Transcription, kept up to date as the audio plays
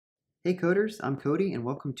Hey coders, I'm Cody and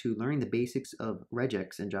welcome to learning the basics of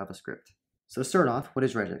regex in JavaScript. So to start off, what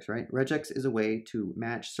is regex, right? Regex is a way to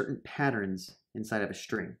match certain patterns inside of a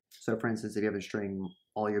string. So for instance, if you have a string,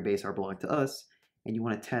 all your base are belong to us, and you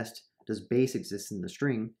want to test does base exist in the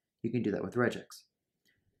string, you can do that with regex.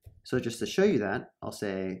 So just to show you that, I'll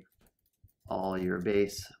say all your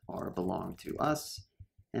base are belong to us.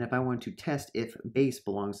 And if I want to test if base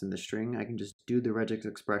belongs in the string, I can just do the regex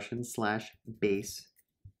expression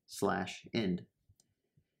 /base/end.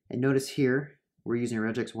 And notice here, we're using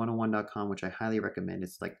regex101.com, which I highly recommend.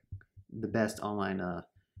 It's like the best online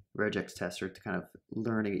regex tester to kind of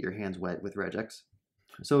learn and get your hands wet with regex.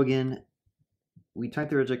 So again, we type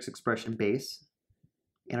the regex expression base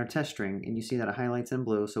in our test string, and you see that it highlights in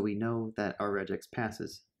blue, so we know that our regex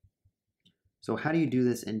passes. So how do you do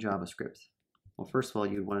this in JavaScript? Well, first of all,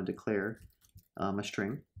 you want to declare a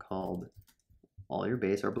string called all your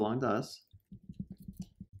base are belong to us.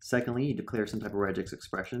 Secondly, you declare some type of regex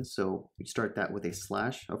expression. So you start that with a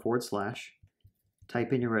forward slash,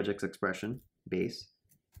 type in your regex expression, base,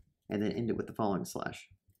 and then end it with the following slash.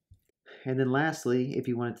 And then lastly, if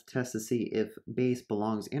you wanted to test to see if base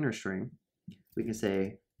belongs in our string, we can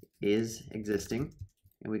say is existing,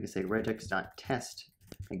 and we can say regex.test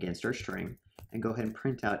against our string, and go ahead and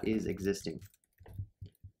print out is existing.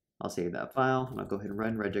 I'll save that file, and I'll go ahead and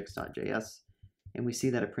run regex.js, and we see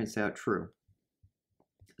that it prints out true.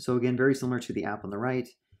 So again, very similar to the app on the right,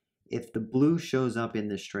 if the blue shows up in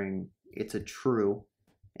this string, it's a true,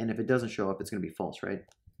 and if it doesn't show up, it's going to be false, right?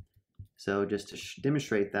 So just to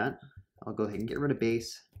demonstrate that, I'll go ahead and get rid of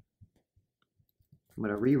base. I'm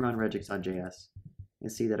going to rerun regex.js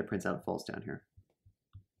and see that it prints out false down here.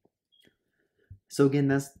 So again,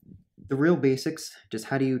 that's the real basics. Just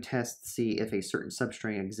how do you test to see if a certain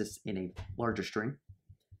substring exists in a larger string?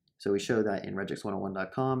 So we show that in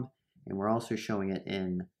regex101.com, and we're also showing it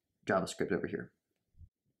in JavaScript over here.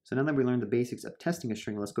 So now that we learned the basics of testing a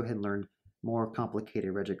string, let's go ahead and learn more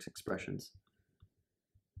complicated regex expressions.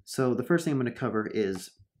 So the first thing I'm going to cover is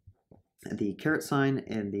the caret sign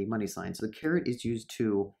and the money sign. So the caret is used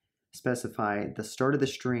to specify the start of the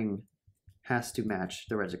string has to match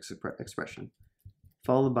the regex expression,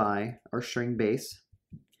 followed by our string base,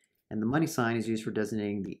 and the money sign is used for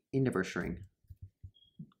designating the end of our string.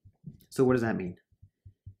 So what does that mean?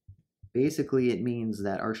 Basically, it means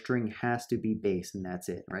that our string has to be base, and that's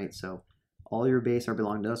it, right? So all your base are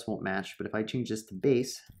belong to us won't match, but if I change this to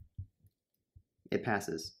base, it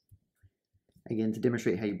passes. Again, to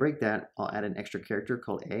demonstrate how you break that, I'll add an extra character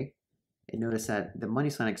called a, and notice that the money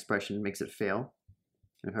sign expression makes it fail.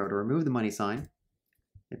 And if I were to remove the money sign,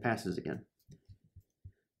 it passes again.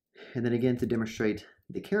 And then again, to demonstrate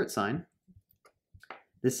the caret sign,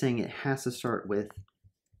 this is saying it has to start with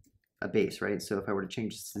a base, right? So if I were to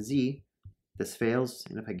change this to z, this fails,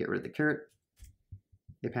 and if I get rid of the caret,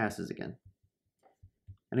 it passes again.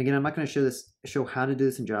 And again, I'm not going to show how to do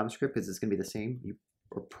this in JavaScript because it's going to be the same. You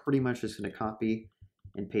are pretty much just going to copy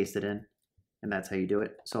and paste it in, and that's how you do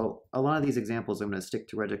it. So a lot of these examples, I'm going to stick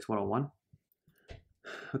to regex 101.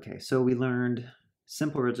 Okay, so we learned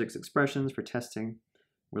simple regex expressions for testing.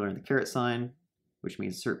 We learned the caret sign, which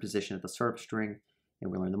means assert position at the start of a string,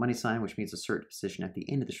 and we learned the money sign, which means assert position at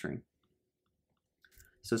the end of the string.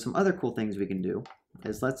 So some other cool things we can do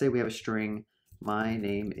is, let's say we have a string, my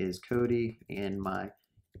name is Cody, and my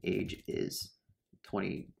age is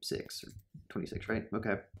 26, right?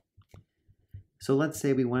 Okay. So let's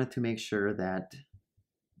say we wanted to make sure that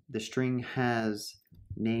the string has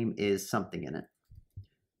name is something in it.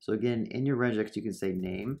 So again, in your regex, you can say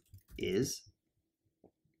name is,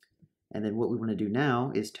 and then what we want to do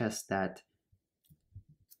now is test that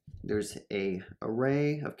there's a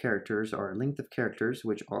array of characters, or a length of characters,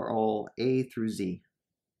 which are all A through Z.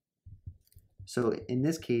 So in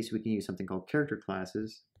this case, we can use something called character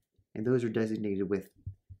classes, and those are designated with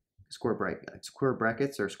square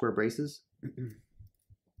brackets or square braces.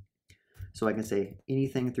 So I can say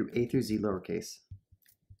anything through A through Z lowercase.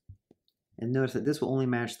 And notice that this will only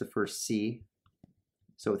match the first C.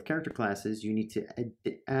 So with character classes, you need to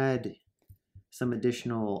add some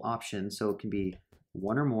additional options. So it can be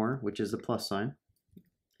one or more, which is the plus sign.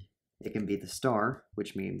 It can be the star,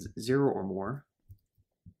 which means 0 or more.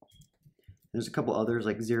 There's a couple others,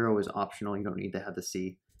 like 0 is optional, you don't need to have the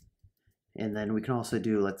C. And then we can also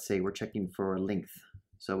do, let's say we're checking for length.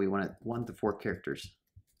 So we want it 1 to 4 characters.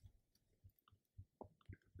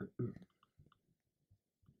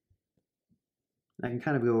 I can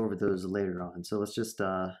kind of go over those later on. So let's just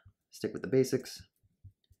stick with the basics.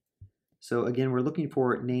 So again, we're looking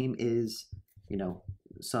for name is,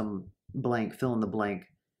 some blank, fill in the blank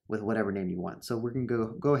with whatever name you want. So we're going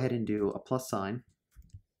to go ahead and do a plus sign.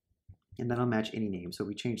 and that'll match any name. So if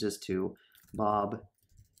we change this to Bob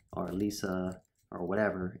or Lisa or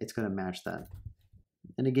whatever, it's going to match that.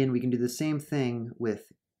 And again, we can do the same thing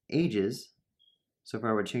with ages. So if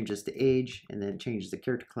I were to change this to age and then change the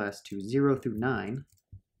character class to 0 through 9,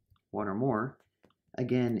 one or more,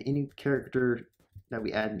 again, any character that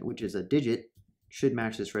we add, which is a digit, should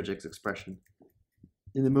match this regex expression.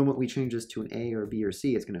 In the moment we change this to an A or B or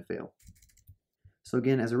C, it's going to fail. So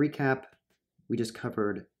again, as a recap, we just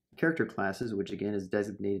covered character classes, which again is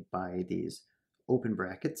designated by these open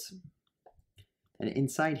brackets. And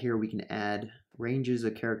inside here, we can add ranges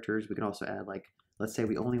of characters. We can also add, like, let's say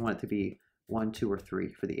we only want it to be 1, 2, or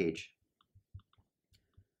 3 for the age.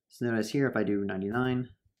 So notice here, if I do 99,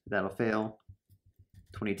 that'll fail.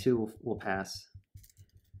 22 will pass.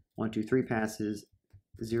 1, 2, 3 passes.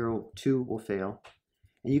 0, 2 will fail.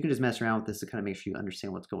 And you can just mess around with this to kind of make sure you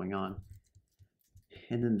understand what's going on.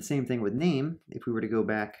 And then the same thing with name. If we were to go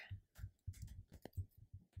back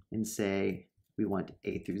and say we want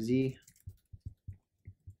A through Z,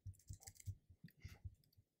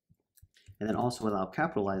 and then also allow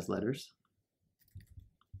capitalized letters,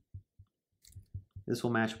 this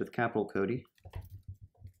will match with capital Cody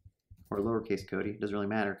or lowercase Cody. Doesn't really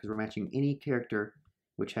matter because we're matching any character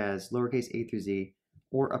which has lowercase A through Z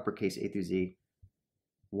or uppercase A through Z,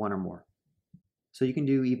 one or more. So you can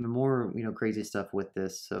do even more, crazy stuff with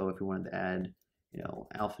this. So if we wanted to add,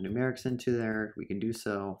 alphanumerics into there, we can do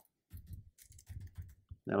so.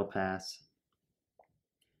 That'll pass.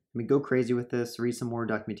 I mean, go crazy with this, read some more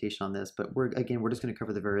documentation on this, but we're just going to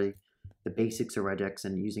cover the basics of regex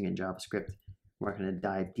and using it in JavaScript. We're not going to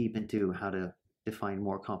dive deep into how to define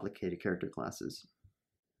more complicated character classes.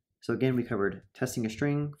 So again, we covered testing a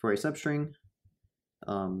string for a substring,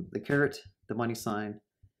 the caret, the money sign,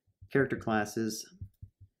 character classes.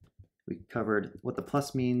 We covered what the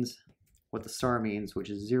plus means, what the star means, which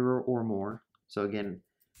is 0 or more. So again,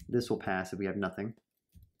 this will pass if we have nothing.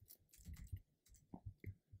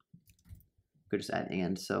 Could just add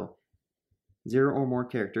and. So 0 or more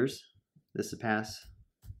characters. This will pass.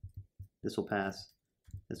 This will pass.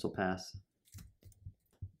 This will pass.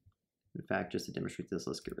 In fact, just to demonstrate this,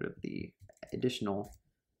 let's get rid of the additional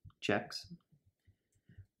checks.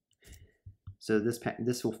 So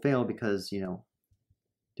this will fail because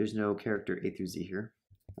there's no character A through Z here.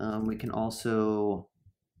 We can also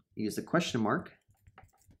use the question mark,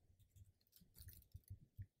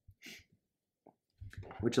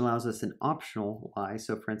 which allows us an optional Y.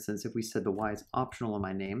 So for instance, if we said the Y is optional in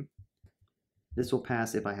my name, this will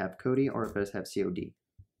pass if I have Cody or if I just have COD.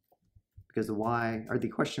 Because the Y, or the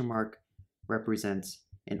question mark, represents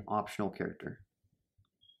an optional character.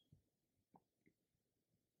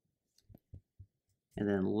 And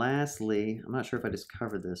then lastly, I'm not sure if I just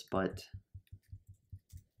covered this, but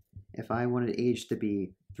if I wanted age to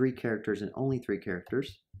be 3 characters and only 3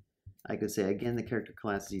 characters, I could say again the character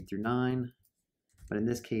class is E through 9, but in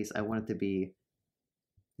this case I want it to be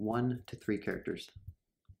 1 to 3 characters.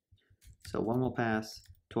 So 1 will pass,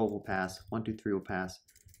 12 will pass, 1, 2, 3 will pass,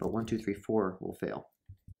 but 1, 2, 3, 4 will fail.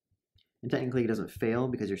 And technically it doesn't fail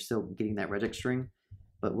because you're still getting that regex string,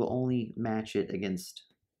 but we'll only match it against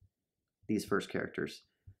these first characters.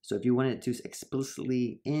 So if you wanted to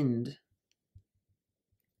explicitly end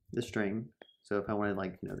the string, so if I wanted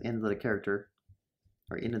the end of the character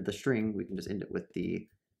or end of the string, we can just end it with the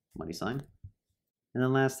money sign. And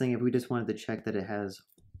then last thing, if we just wanted to check that it has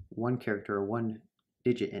 1 character or 1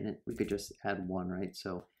 digit in it, we could just add 1, right?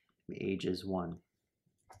 So age is 1.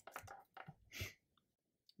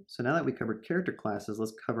 So now that we covered character classes,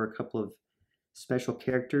 let's cover a couple of special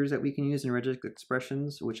characters that we can use in regex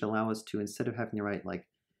expressions, which allow us to, instead of having to write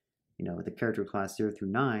the character class 0 through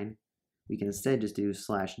 9, we can instead just do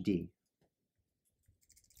 /d.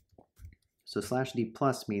 So /d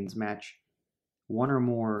plus means match 1 or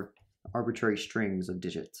more arbitrary strings of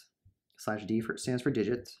digits. /d stands for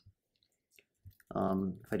digits.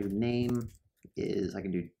 If I do name I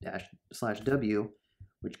can do /w,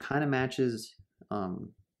 which kind of matches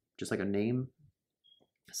just like a name.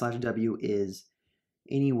 /w is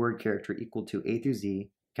any word character equal to A through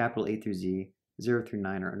Z, capital A through Z, 0 through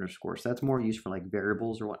 9, or underscore. So that's more used for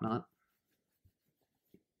variables or whatnot.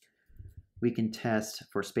 We can test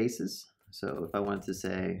for spaces. So if I wanted to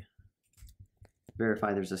say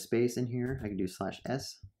verify there's a space in here, I can do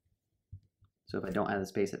 /s. So if I don't add a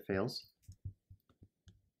space, it fails.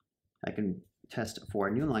 I can test for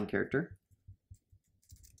a new line character.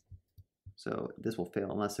 So this will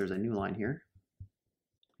fail unless there's a new line here.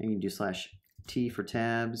 And you can do /t for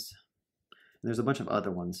tabs. And there's a bunch of other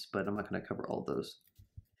ones, but I'm not going to cover all those.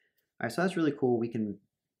 All right, so that's really cool. We can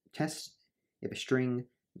test if a string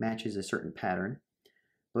matches a certain pattern.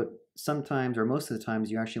 But sometimes, or most of the times,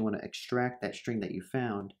 you actually want to extract that string that you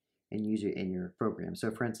found and use it in your program.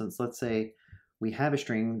 So for instance, let's say we have a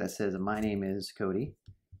string that says my name is Cody,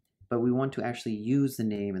 but we want to actually use the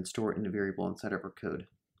name and store it in a variable inside of our code.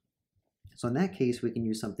 So in that case, we can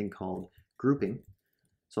use something called grouping.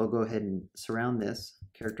 So I'll go ahead and surround this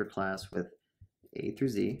character class with A through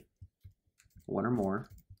Z, one or more,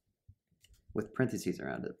 with parentheses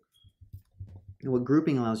around it. And what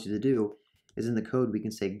grouping allows you to do is in the code we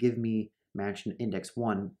can say give me match index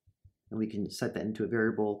 1, and we can set that into a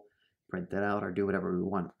variable, print that out, or do whatever we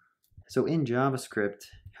want. So in JavaScript,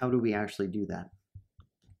 how do we actually do that?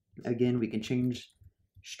 Again, we can change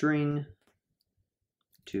string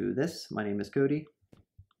to this, my name is Cody.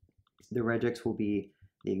 The regex will be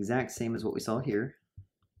the exact same as what we saw here.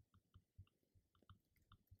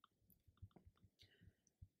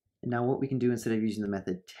 And now what we can do instead of using the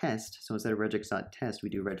method test, so instead of regex.test, we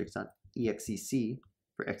do regex.exec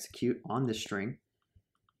for execute on this string,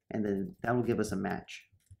 and then that will give us a match.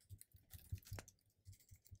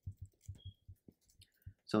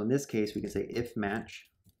 So in this case, we can say if match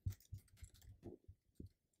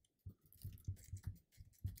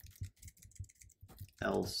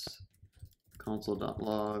else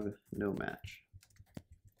console.log no match.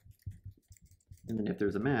 And then if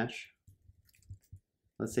there's a match,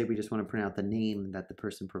 let's say we just want to print out the name that the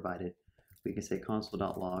person provided, we can say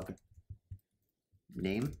console.log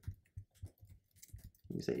name.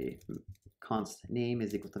 We say const name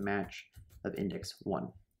is equal to match of index 1.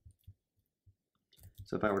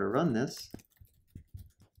 So if I were to run this,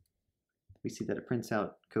 we see that it prints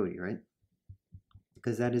out Cody, right?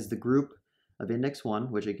 Because that is the group of index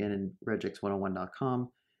 1, which again in regex101.com,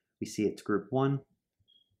 we see it's group 1.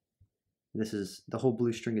 This is, the whole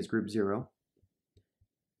blue string is group 0.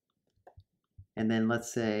 And then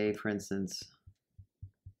let's say, for instance,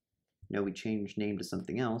 we change name to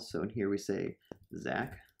something else. So in here we say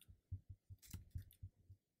Zach.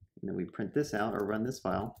 And then we print this out or run this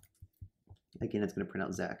file. Again, it's going to print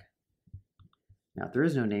out Zach. Now, if there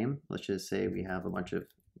is no name, let's just say we have a bunch of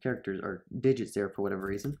characters or digits there for whatever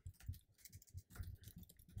reason.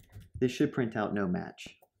 This should print out no match,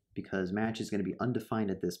 because match is going to be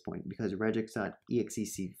undefined at this point because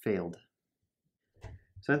regex.exec failed.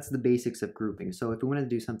 So that's the basics of grouping. So if we want to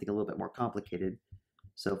do something a little bit more complicated,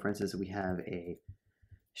 so for instance, we have a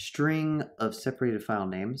string of separated file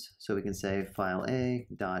names. So we can say file A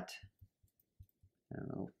dot,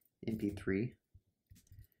 mp3.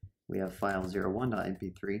 We have file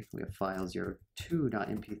 01.mp3. We have file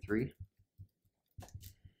 02.mp3.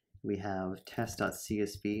 We have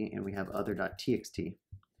test.csv, and we have other.txt.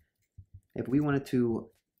 If we wanted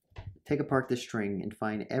to take apart this string and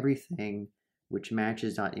find everything which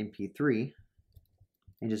matches .mp3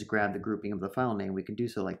 and just grab the grouping of the file name, we can do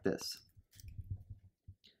so like this.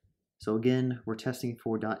 So again, we're testing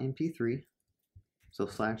for .mp3, so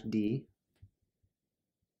 /d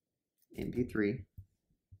mp3,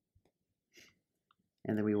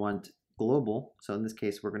 and then we want global, so in this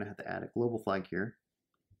case we're going to have to add a global flag here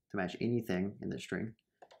to match anything in the string,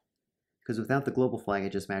 because without the global flag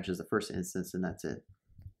it just matches the first instance and that's it.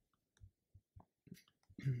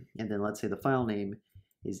 And then let's say the file name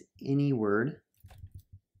is any word,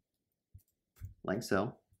 like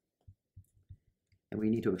so, and we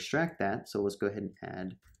need to extract that, so let's go ahead and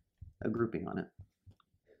add a grouping on it.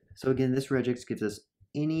 So again, this regex gives us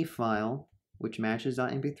any file which matches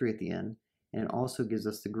 .mp3 at the end, and it also gives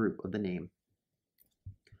us the group of the name.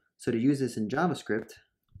 So to use this in JavaScript,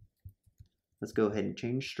 let's go ahead and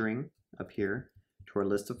change string up here to our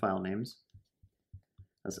list of file names.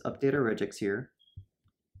 Let's update our regex here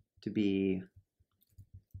to be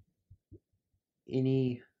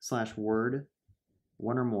any /word,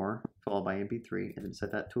 one or more, followed by mp3, and then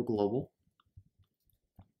set that to a global.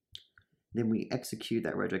 Then we execute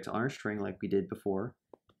that regex on our string like we did before.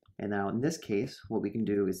 And now in this case, what we can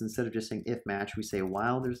do is instead of just saying if match, we say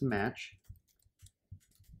while there's a match,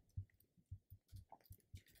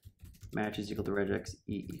 match is equal to regex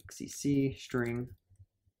exec string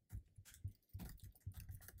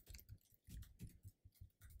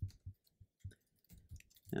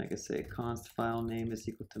and I can say const file name is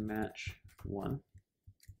equal to match 1.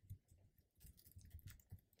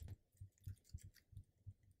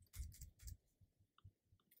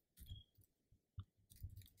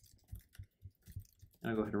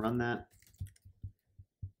 I'll go ahead and run that.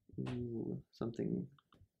 Something.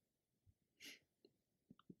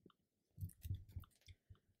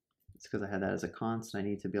 It's because I had that as a const and I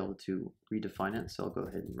need to be able to redefine it, so I'll go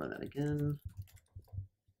ahead and run that again.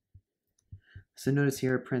 So notice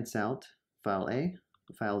here it prints out file A,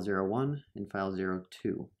 file 01, and file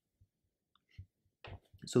 02.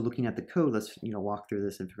 So looking at the code, let's walk through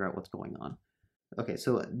this and figure out what's going on. Okay,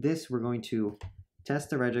 so we're going to test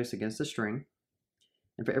the regex against a string,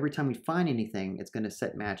 and for every time we find anything, it's going to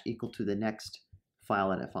set match equal to the next file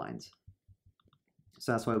that it finds.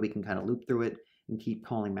 So that's why we can kind of loop through it and keep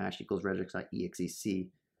calling match equals regex.exec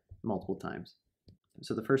multiple times.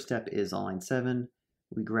 So the first step is on line 7.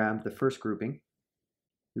 We grab the first grouping,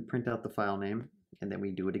 we print out the file name, and then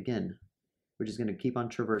we do it again, which is going to keep on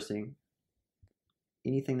traversing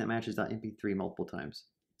anything that matches .mp3 multiple times.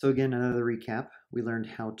 So again, another recap, we learned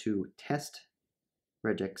how to test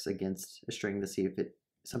regex against a string to see if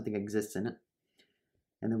something exists in it.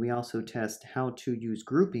 And then we also test how to use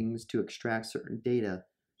groupings to extract certain data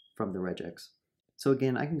from the regex. So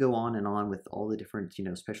again, I can go on and on with all the different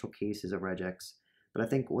special cases of regex, but I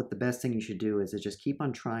think what the best thing you should do is just keep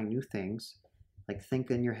on trying new things, like think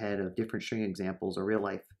in your head of different string examples or real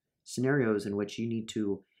life scenarios in which you need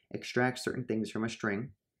to extract certain things from a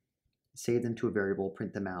string, save them to a variable,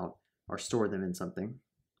 print them out, or store them in something.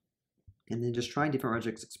 And then just try different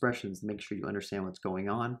regex expressions to make sure you understand what's going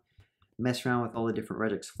on. Mess around with all the different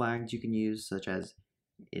regex flags you can use, such as,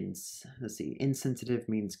 insensitive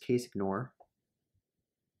means case ignore.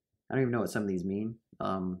 I don't even know what some of these mean.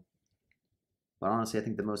 But honestly, I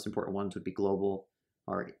think the most important ones would be global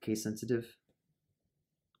or case sensitive.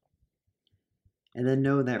 And then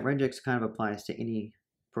know that regex kind of applies to any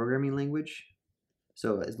programming language.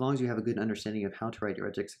 So as long as you have a good understanding of how to write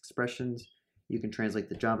regex expressions, you can translate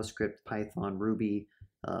the JavaScript, Python, Ruby,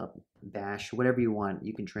 Bash, whatever you want,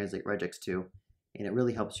 you can translate regex to. And it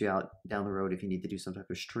really helps you out down the road if you need to do some type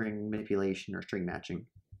of string manipulation or string matching.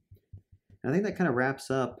 And I think that kind of wraps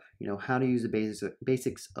up, how to use the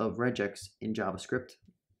basics of regex in JavaScript.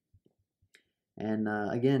 And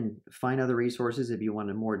again, find other resources if you want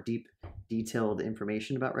a more detailed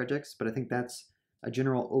information about regex. But I think that's a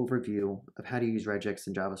general overview of how to use regex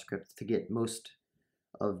in JavaScript to get most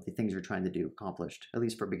of the things you're trying to do accomplished, at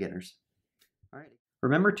least for beginners. All right.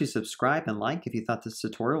 Remember to subscribe and like if you thought this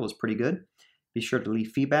tutorial was pretty good. Be sure to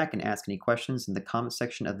leave feedback and ask any questions in the comment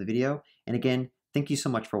section of the video. And again, thank you so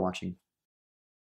much for watching.